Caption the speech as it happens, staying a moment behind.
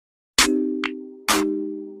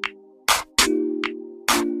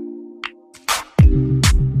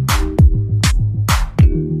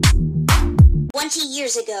20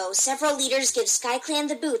 years ago, several leaders give SkyClan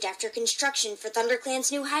the boot after construction for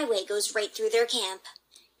ThunderClan's new highway goes right through their camp.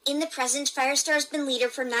 In the present, Firestar's been leader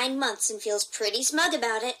for 9 months and feels pretty smug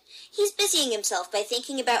about it. He's busying himself by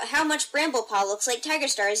thinking about how much Bramblepaw looks like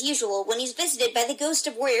Tigerstar as usual when he's visited by the ghost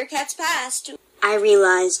of Warrior Cat's past. I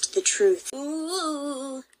realized the truth.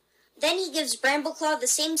 Ooh. Then he gives Brambleclaw the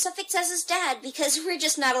same suffix as his dad because we're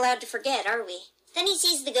just not allowed to forget, are we? Then he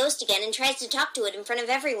sees the ghost again and tries to talk to it in front of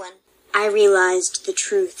everyone. I realized the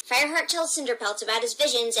truth. Fireheart tells Cinderpelt about his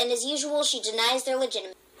visions, and as usual, she denies their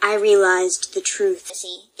legitimacy. I realized the truth.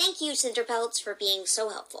 Thank you, Cinderpelts, for being so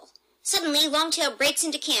helpful. Suddenly, Longtail breaks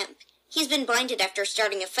into camp. He's been blinded after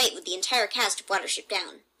starting a fight with the entire cast of Watership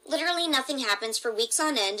Down. Literally nothing happens for weeks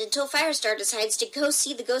on end until Firestar decides to go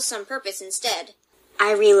see the ghosts on purpose instead.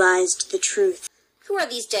 I realized the truth. Who are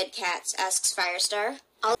these dead cats? Asks Firestar.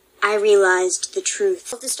 I realized the truth.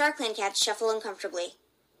 The Starclan cats shuffle uncomfortably.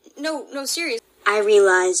 No, seriously. I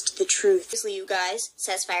realized the truth. Seriously, you guys,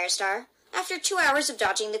 says Firestar. After 2 hours of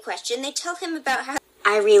dodging the question, they tell him about how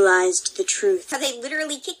I realized the truth. How they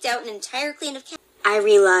literally kicked out an entire clan of cats. I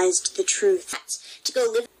realized the truth. To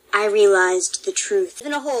go live. I realized the truth.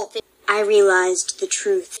 In a hole. I realized the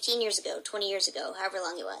truth. 15 years ago, 20 years ago, however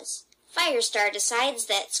long it was. Firestar decides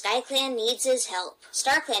that SkyClan needs his help.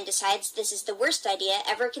 StarClan decides this is the worst idea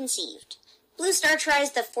ever conceived. Blue Star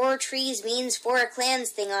tries the 4 trees means 4 clans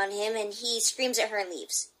thing on him, and he screams at her and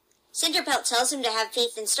leaves. Cinderpelt tells him to have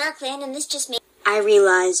faith in StarClan, and this just makes I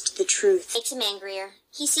realized the truth. Makes him angrier.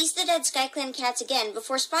 He sees the dead SkyClan cats again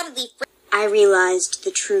before Spotted Leaf I realized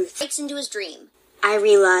the truth. Breaks into his dream. I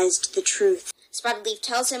realized the truth. Spotted Leaf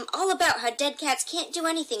tells him all about how dead cats can't do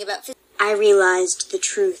anything about I realized the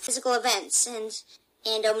truth. Physical events,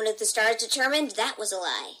 and Omen of the Stars determined that was a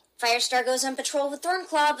lie. Firestar goes on patrol with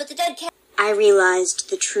Thornclaw, but the dead cat I realized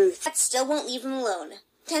the truth. Cats still won't leave him alone.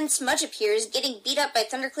 Then Smudge appears, getting beat up by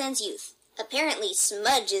ThunderClan's youth. Apparently,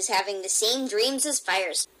 Smudge is having the same dreams as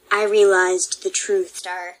Firestar. I realized the truth.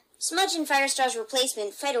 Smudge and Firestar's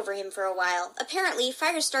replacement fight over him for a while. Apparently,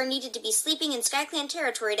 Firestar needed to be sleeping in SkyClan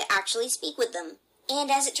territory to actually speak with them. And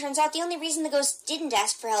as it turns out, the only reason the ghosts didn't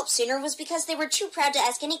ask for help sooner was because they were too proud to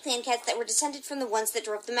ask any clan cats that were descended from the ones that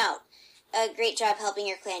drove them out. Great job helping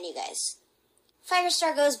your clan, you guys.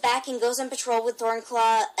 Firestar goes back and goes on patrol with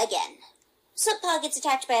Thornclaw again. Slippaw gets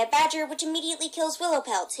attacked by a badger, which immediately kills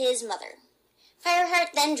Willowpelt, his mother.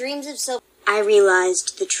 Fireheart then dreams of Silver. I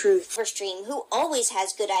realized the truth. Silverstream, who always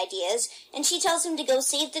has good ideas, and she tells him to go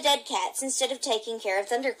save the dead cats instead of taking care of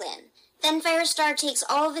ThunderClan. Then Firestar takes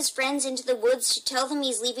all of his friends into the woods to tell them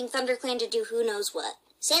he's leaving ThunderClan to do who knows what.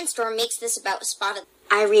 Sandstorm makes this about Spotted.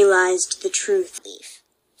 I realized the truth. Leaf.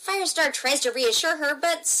 Firestar tries to reassure her,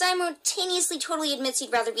 but simultaneously totally admits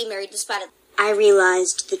he'd rather be married to Spotted. I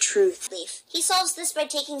realized the truth. Leaf. He solves this by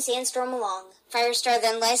taking Sandstorm along. Firestar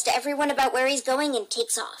then lies to everyone about where he's going and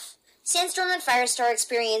takes off. Sandstorm and Firestar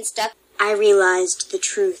experience duck. I realized the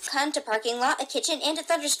truth. Hunt, a parking lot, a kitchen, and a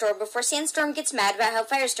thunderstorm before Sandstorm gets mad about how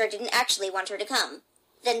Firestar didn't actually want her to come.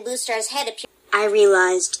 Then Blue Star's head appears. I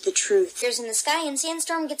realized the truth. Appears in the sky and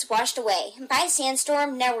Sandstorm gets washed away. Bye,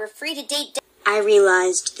 Sandstorm. Now we're free to date. I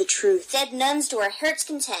realized the truth. Dead nuns to our heart's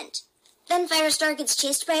content. Then Firestar gets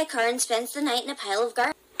chased by a car and spends the night in a pile of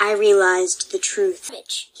garbage. I realized the truth.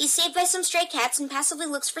 He's saved by some stray cats and passively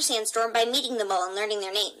looks for Sandstorm by meeting them all and learning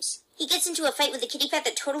their names. He gets into a fight with a kitty pet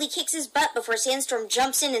that totally kicks his butt before Sandstorm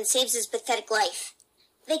jumps in and saves his pathetic life.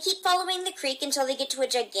 They keep following the creek until they get to a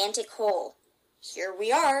gigantic hole. Here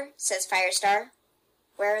we are, says Firestar.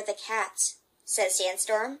 Where are the cats? Says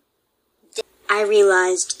Sandstorm. I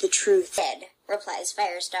realized the truth. Dead, replies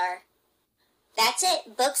Firestar. That's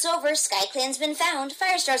it. Book's over. SkyClan's been found.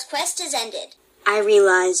 Firestar's quest is ended. I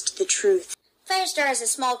realized the truth. Firestar has a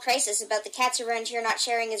small crisis about the cats around here not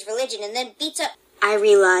sharing his religion and then beats up. I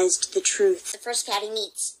realized the truth. The first cat he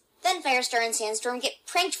meets. Then Firestar and Sandstorm get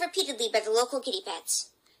pranked repeatedly by the local kitty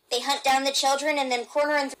pets. They hunt down the children and then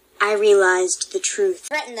corner and I realized the truth.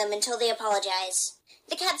 Threaten them until they apologize.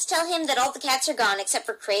 The cats tell him that all the cats are gone except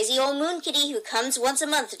for crazy old Moon Kitty who comes once a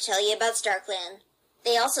month to tell you about Starclan.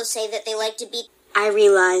 They also say that they like to beat. I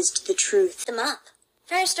realized the truth. Them up.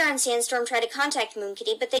 Firestar and Sandstorm try to contact Moon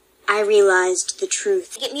Kitty, but I realized the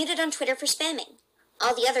truth. They get muted on Twitter for spamming.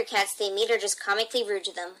 All the other cats they meet are just comically rude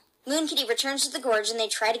to them. Moon Kitty returns to the gorge and they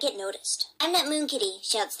try to get noticed. I'm not Moon Kitty,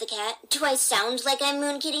 shouts the cat. Do I sound like I'm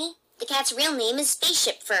Moon Kitty? The cat's real name is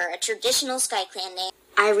Spaceship Fur, a traditional SkyClan name.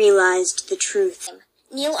 I realized the truth.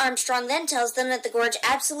 Neil Armstrong then tells them that the gorge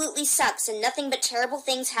absolutely sucks and nothing but terrible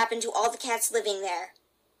things happen to all the cats living there.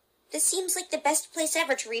 This seems like the best place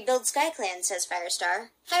ever to rebuild SkyClan, says Firestar.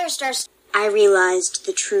 I realized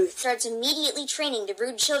the truth. Starts immediately training the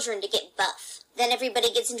rude children to get buff. Then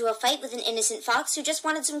everybody gets into a fight with an innocent fox who just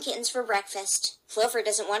wanted some kittens for breakfast. Clover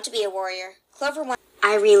doesn't want to be a warrior. Clover wants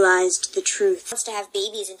to have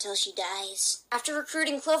babies until she dies. After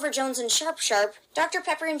recruiting Clover Jones and Sharp, Dr.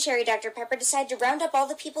 Pepper and Cherry Dr. Pepper decide to round up all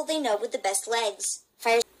the people they know with the best legs.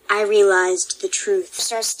 Firestar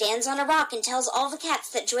stands on a rock and tells all the cats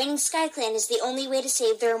that joining SkyClan is the only way to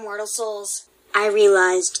save their immortal souls. All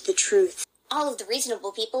of the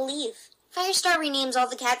reasonable people leave. Firestar renames all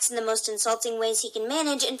the cats in the most insulting ways he can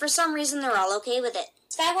manage, and for some reason they're all okay with it.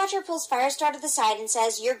 Skywatcher pulls Firestar to the side and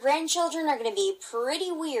says, "Your grandchildren are gonna be pretty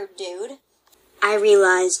weird, dude."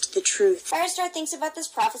 Firestar thinks about this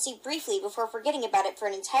prophecy briefly before forgetting about it for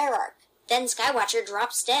an entire arc. Then Skywatcher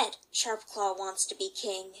drops dead. Sharpclaw wants to be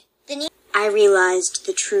king. The Neo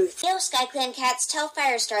SkyClan cats tell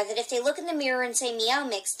Firestar that if they look in the mirror and say Meow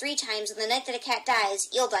Mix 3 times on the night that a cat dies,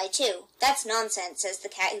 you'll die too. That's nonsense, says the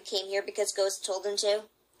cat who came here because Ghost told him to.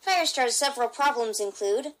 Firestar's several problems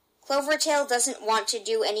include: Clovertail doesn't want to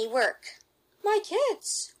do any work. My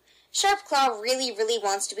kids. Sharpclaw really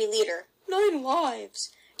wants to be leader. 9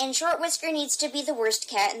 lives. And Short Whisker needs to be the worst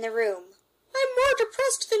cat in the room. I'm more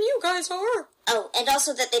depressed than you guys are. Oh, and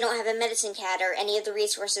also that they don't have a medicine cat or any of the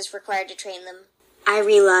resources required to train them.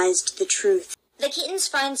 The kittens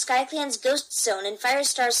find SkyClan's ghost zone and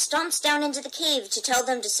Firestar stomps down into the cave to tell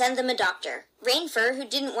them to send them a doctor. Rainfur, who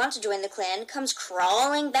didn't want to join the clan, comes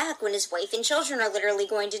crawling back when his wife and children are literally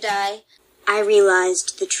going to die. Ha!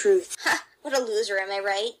 What a loser, am I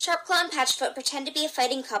right? Sharpclaw and Patchfoot pretend to be a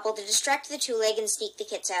fighting couple to distract the two-leg and sneak the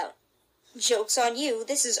kits out. Joke's on you,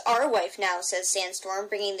 this is our wife now, says Sandstorm,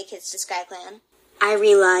 bringing the kids to SkyClan.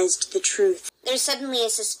 There's suddenly a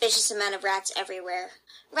suspicious amount of rats everywhere.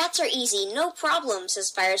 Rats are easy, no problem, says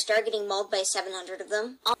Firestar, getting mauled by 700 of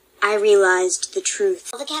them. All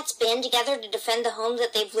the cats band together to defend the home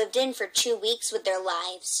that they've lived in for 2 weeks with their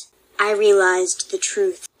lives.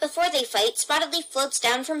 Before they fight, Spotted Leaf floats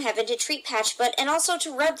down from heaven to treat Patchfoot and also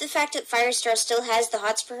to rub the fact that Firestar still has the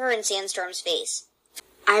hots for her in Sandstorm's face.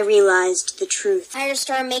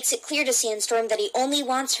 Firestar makes it clear to Sandstorm that he only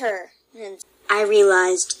wants her. And till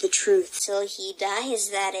he dies,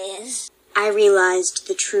 that is.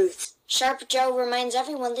 Sharp Joe reminds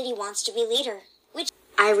everyone that he wants to be leader, which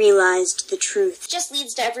just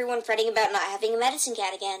leads to everyone fretting about not having a medicine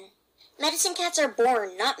cat again. Medicine cats are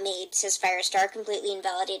born, not made, says Firestar, completely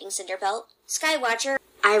invalidating Cinderpelt. Skywatcher,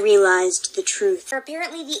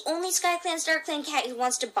 apparently the only SkyClan StarClan cat who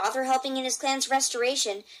wants to bother helping in his clan's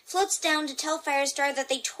restoration, floats down to tell Firestar that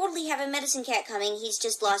they totally have a medicine cat coming, he's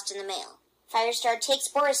just lost in the mail. Firestar takes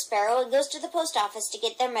Boris Sparrow and goes to the post office to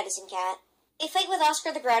get their medicine cat. They fight with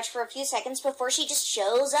Oscar the Grouch for a few seconds before she just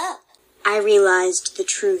shows up.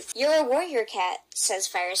 You're a warrior cat, says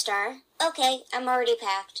Firestar. Okay, I'm already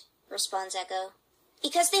packed, responds Echo.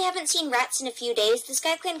 Because they haven't seen rats in a few days, the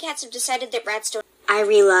SkyClan cats have decided that rats don't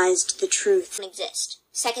exist.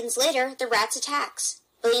 Seconds later, the rats attacks.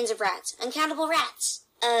 Billions of rats. Uncountable rats.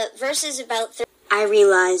 Versus about 13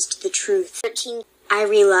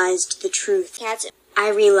 cats.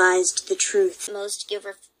 Most give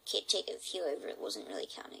or take a few, I wasn't really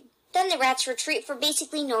counting. Then the rats retreat for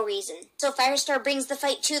basically no reason. So Firestar brings the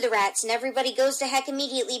fight to the rats, and everybody goes to heck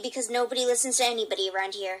immediately because nobody listens to anybody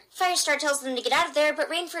around here. Firestar tells them to get out of there, but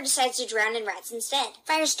Rainfur decides to drown in rats instead.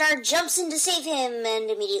 Firestar jumps in to save him and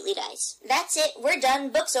immediately dies. That's it, we're done,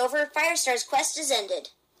 book's over, Firestar's quest is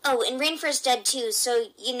ended. Oh, and Rainfur's dead too, so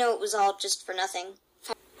you know it was all just for nothing.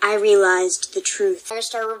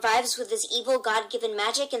 Firestar revives with his evil God-given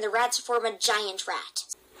magic, and the rats form a giant rat.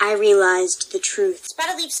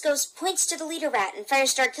 Spotted Leaf's ghost points to the leader rat, and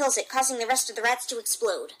Firestar kills it, causing the rest of the rats to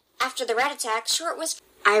explode. After the rat attack, Short Whisker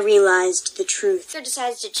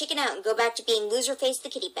decides to chicken out and go back to being Loserface the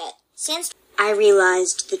kitty pet. Sandstorm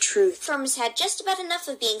has had just about enough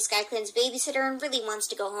of being SkyClan's babysitter and really wants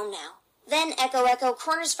to go home now. Then Echo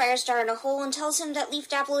corners Firestar in a hole and tells him that Leaf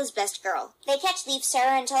Dapple is best girl. They catch Leaf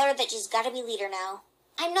Sarah and tell her that she's gotta be leader now.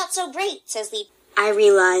 I'm not so great, says Leaf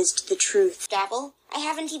Dapple. I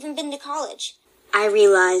haven't even been to college. So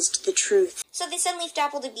they send Leaf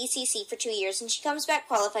Dapple to BCC for 2 years, and she comes back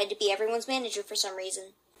qualified to be everyone's manager for some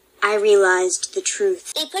reason. They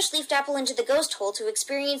push Leaf Dapple into the ghost hole to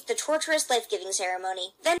experience the torturous life-giving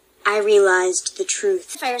ceremony. Then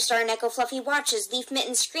Firestar and Echo Fluffy watch as Leaf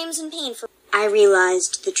Mitten screams in pain for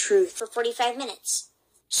 45 minutes.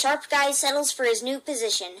 Sharp Guy settles for his new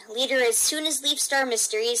position, leader, as soon as Leaf Star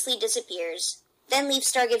mysteriously disappears. Then Leaf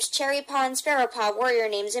Star gives Cherry Paw and Sparrow Paw warrior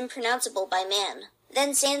names impronounceable by man.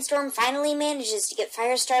 Then Sandstorm finally manages to get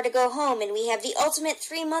Firestar to go home, and we have the ultimate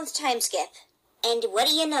 3-month time skip. And what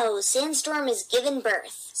do you know, Sandstorm is given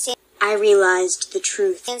birth. I realized the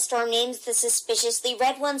truth. Sandstorm names the suspiciously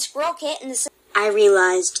red one Squirrel Kit and the I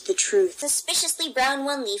realized the truth. Suspiciously brown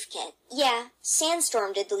one Leaf Kit. Yeah,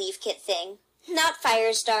 Sandstorm did the Leaf Kit thing. Not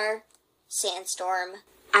Firestar. Sandstorm.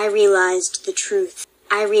 I realized the truth.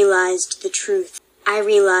 I realized the truth. I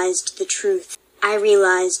realized the truth. I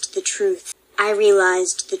realized the truth. I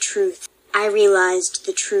realized the truth. I realized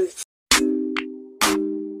the truth.